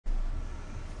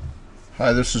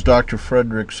Hi, this is Dr.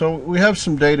 Frederick. So we have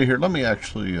some data here. Let me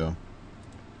actually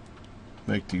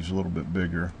make these a little bit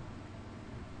bigger.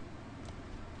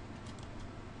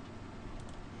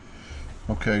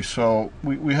 Okay, so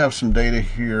we have some data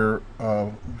here,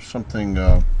 something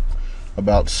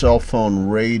about cell phone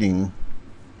rating,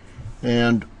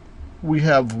 and we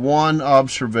have one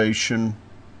observation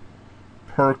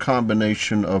per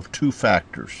combination of two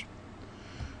factors.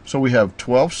 So we have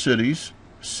 12 cities.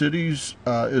 Cities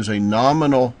is a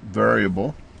nominal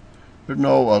variable. There are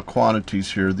no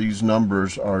quantities here. These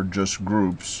numbers are just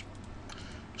groups.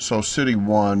 So city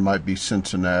 1 might be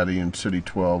Cincinnati, and city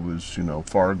 12 is,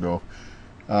 Fargo.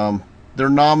 They're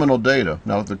nominal data.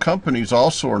 Now the companies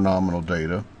also are nominal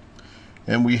data,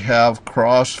 and we have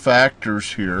cross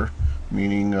factors here,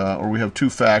 meaning, or we have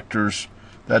two factors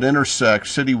that intersect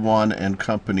city 1 and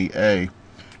company A.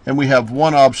 And we have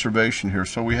one observation here.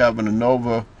 So we have an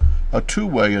ANOVA, a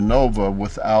two-way ANOVA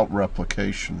without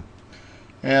replication.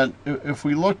 And if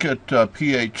we look at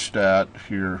pH stat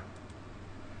here,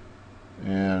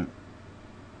 and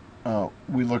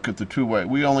we look at the two-way,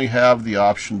 we only have the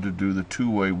option to do the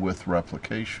two-way with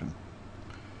replication.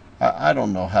 I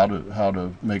don't know how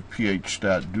to make pH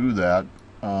stat do that.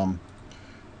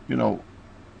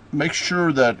 Make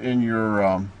sure that in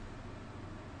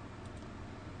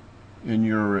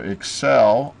your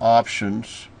Excel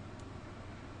options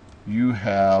you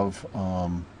have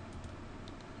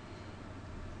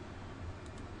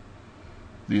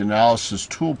the analysis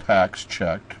Toolpaks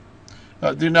checked.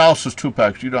 The analysis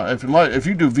Toolpaks, you don't. If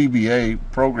you do VBA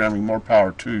programming, more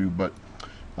power to you. But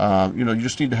you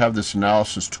just need to have this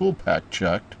analysis Toolpak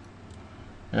checked,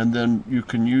 and then you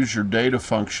can use your data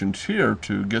functions here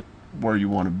to get where you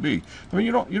want to be. I mean,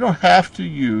 you don't have to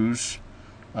use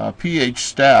pH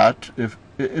stat if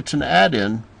it's an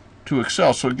add-in to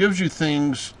Excel, so it gives you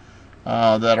things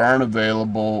that aren't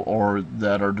available or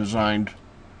that are designed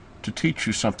to teach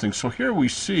you something. So here we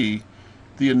see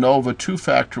the ANOVA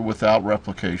two-factor without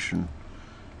replication,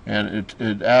 and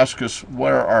it asks us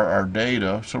where are our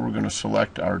data. So we're going to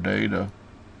select our data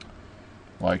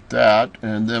like that,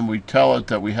 and then we tell it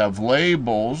that we have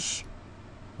labels.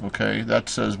 Okay, that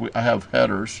says I have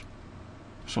headers,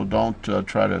 so don't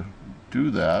try to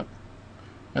do that.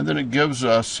 And then it gives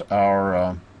us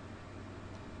our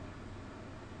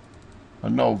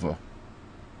ANOVA.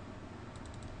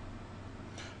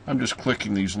 I'm just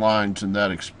clicking these lines, and that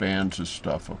expands this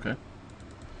stuff, okay?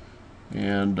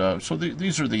 And so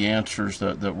these are the answers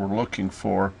that we're looking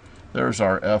for. There's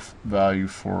our F value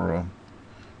for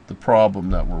the problem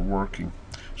that we're working.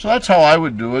 So that's how I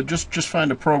would do it. Just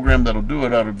find a program that'll do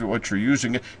it out of what you're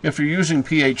using. If you're using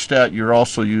pH stat, you're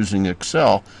also using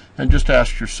Excel, and just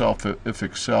ask yourself if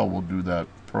Excel will do that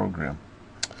program.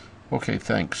 Okay,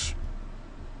 thanks.